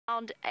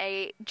found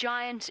a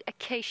giant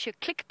acacia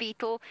click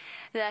beetle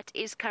that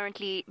is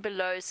currently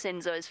below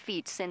Senzo's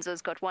feet.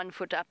 Senzo's got 1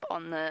 foot up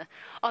on the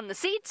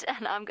seat,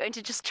 and I'm going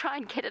to just try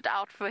and get it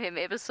out for him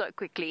ever so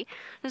quickly.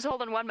 Just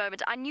hold on one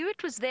moment. I knew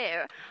it was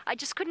there, I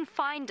just couldn't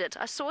find it.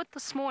 I saw it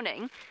this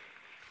morning,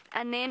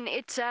 and then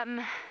it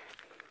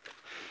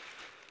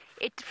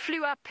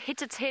flew up,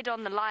 hit its head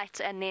on the light,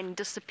 and then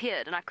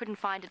disappeared, and I couldn't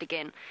find it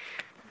again.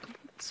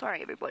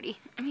 Sorry, everybody.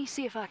 Let me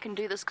see if I can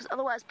do this, because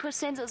otherwise poor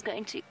Senzo's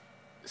going to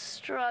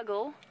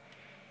struggle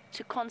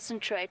to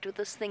concentrate with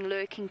this thing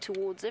lurking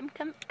towards him.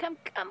 Come, come,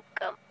 come,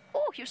 come.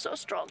 Oh, you're so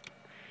strong.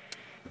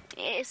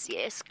 Yes,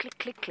 yes. Click,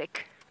 click,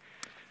 click.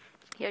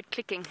 Hear it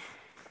clicking.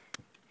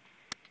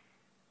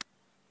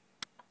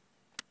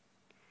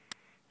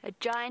 A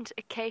giant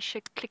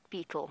acacia click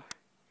beetle.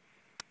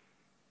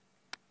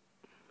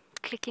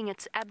 Clicking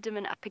its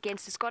abdomen up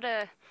against. It's got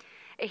a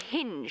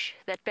hinge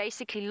that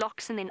basically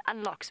locks and then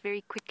unlocks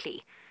very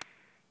quickly,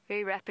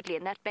 very rapidly,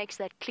 and that makes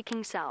that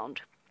clicking sound.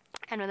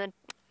 And with an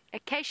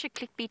acacia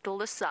click beetle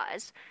this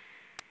size,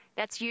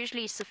 that's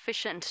usually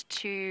sufficient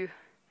to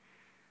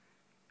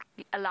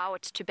allow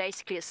it to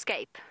basically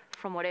escape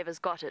from whatever's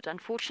got it.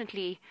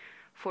 Unfortunately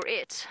for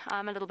it,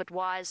 I'm a little bit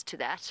wise to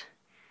that.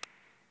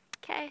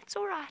 Okay, it's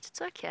all right,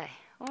 it's okay.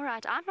 All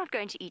right, I'm not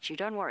going to eat you,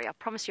 don't worry. I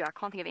promise you, I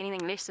can't think of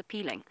anything less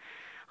appealing.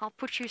 I'll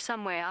put you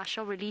somewhere. I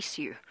shall release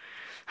you.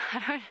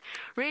 I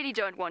really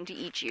don't want to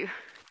eat you.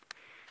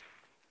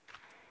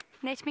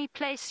 Let me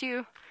place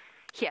you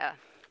here.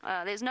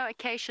 There's no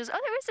acacias. Oh,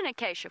 there is an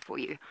acacia for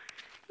you.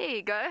 There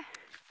you go.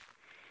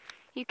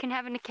 You can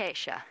have an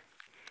acacia.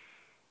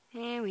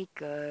 There we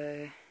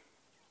go.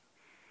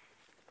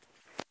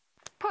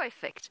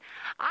 Perfect.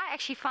 I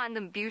actually find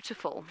them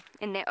beautiful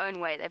in their own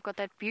way. They've got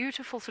that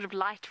beautiful sort of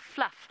light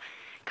fluff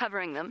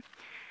covering them.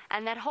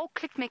 And that whole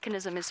click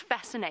mechanism is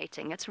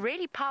fascinating. It's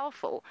really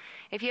powerful.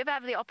 If you ever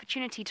have the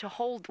opportunity to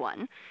hold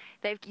one,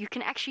 you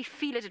can actually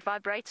feel it. It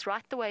vibrates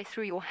right the way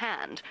through your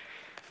hand.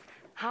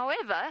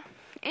 However,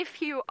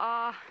 if you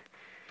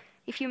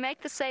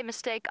make the same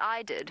mistake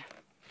I did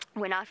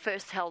when I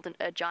first held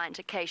a giant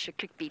acacia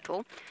click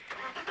beetle,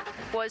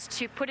 was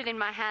to put it in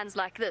my hands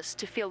like this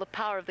to feel the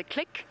power of the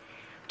click.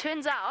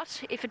 Turns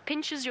out, if it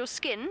pinches your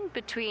skin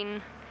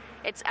between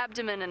its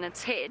abdomen and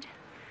its head,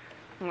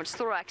 or its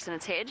thorax and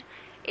its head,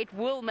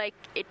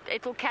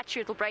 it'll catch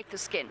you, it'll break the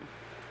skin,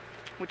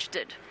 which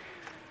did.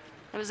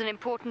 It was an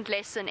important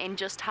lesson in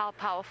just how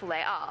powerful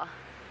they are.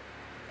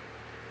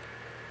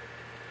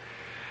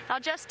 Now,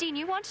 Justine,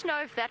 you want to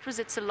know if that was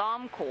its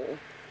alarm call?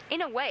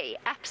 In a way,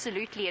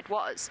 absolutely it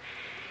was.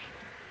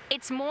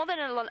 It's more than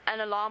an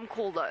alarm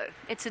call, though.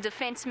 It's a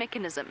defense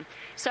mechanism.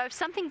 So if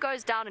something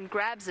goes down and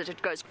grabs it,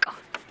 it goes,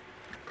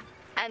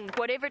 and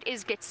whatever it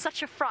is gets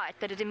such a fright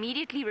that it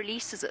immediately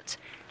releases it,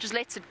 just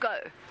lets it go.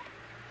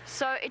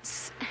 So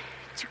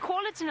to call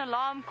it an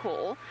alarm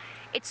call,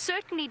 it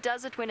certainly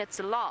does it when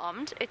it's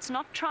alarmed. It's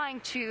not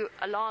trying to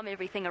alarm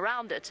everything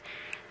around it.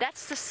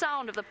 That's the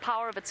sound of the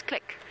power of its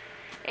click.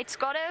 I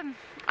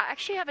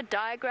actually have a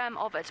diagram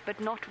of it, but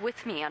not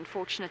with me,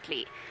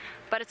 unfortunately.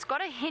 But it's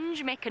got a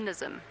hinge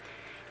mechanism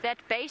that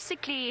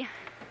basically,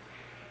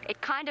 it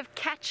kind of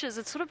catches,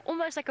 it's sort of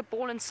almost like a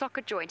ball and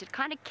socket joint. It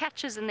kind of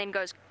catches and then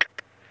goes,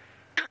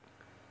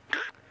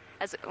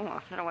 I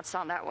don't know what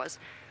sound that was.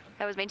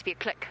 That was meant to be a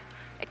click.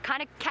 It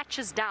kind of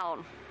catches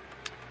down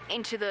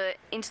into the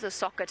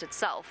socket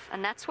itself,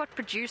 and that's what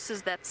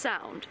produces that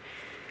sound.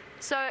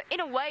 So in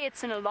a way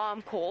it's an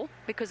alarm call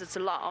because it's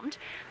alarmed,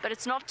 but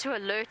it's not to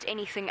alert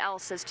anything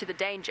else as to the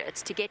danger.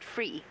 It's to get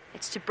free.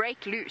 It's to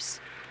break loose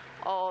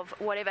of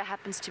whatever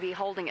happens to be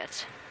holding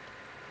it.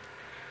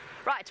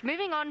 Right,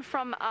 moving on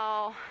from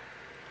our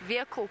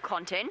vehicle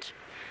content,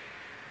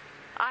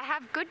 I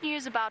have good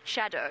news about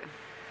Shadow.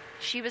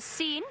 She was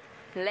seen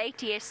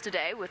late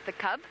yesterday with the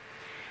cub,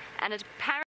 and it apparently